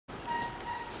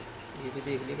ये भी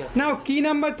देख ली क्या? Now key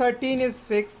number 13 is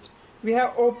fixed. We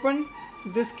have opened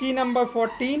this key number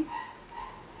 14.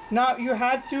 Now you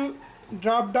have to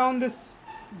drop down this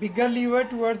bigger lever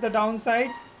towards the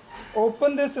downside.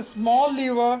 Open this small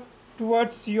lever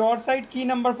towards your side, key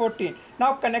number 14.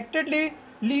 Now connectedly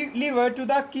lever to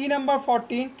the key number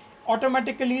 14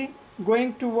 automatically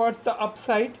going towards the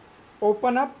upside.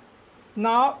 Open up.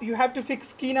 Now you have to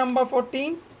fix key number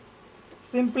 14.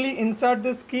 Simply insert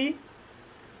this key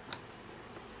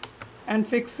and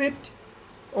fix it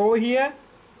over here.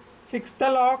 Fix the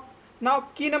lock. Now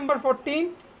key number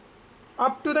 14,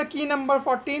 up to the key number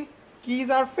 14 keys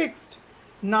are fixed.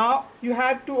 Now you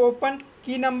have to open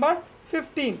key number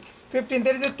 15.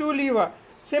 There is a two lever.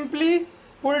 Simply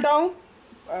pull down,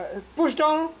 push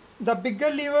down the bigger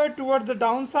lever towards the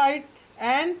downside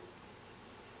and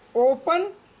open,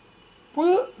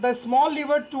 pull the small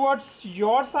lever towards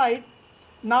your side.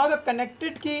 Now the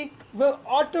connected key will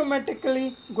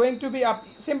automatically going to be up.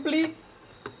 Simply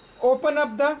open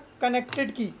up the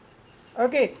connected key.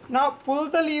 Okay, now pull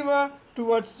the lever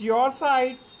towards your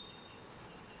side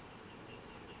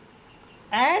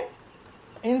and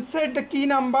insert the key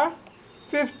number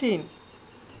 15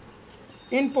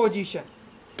 in position.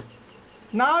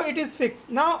 Now it is fixed.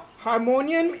 Now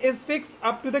harmonium is fixed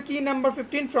up to the key number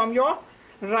 15 from your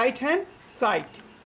right hand side.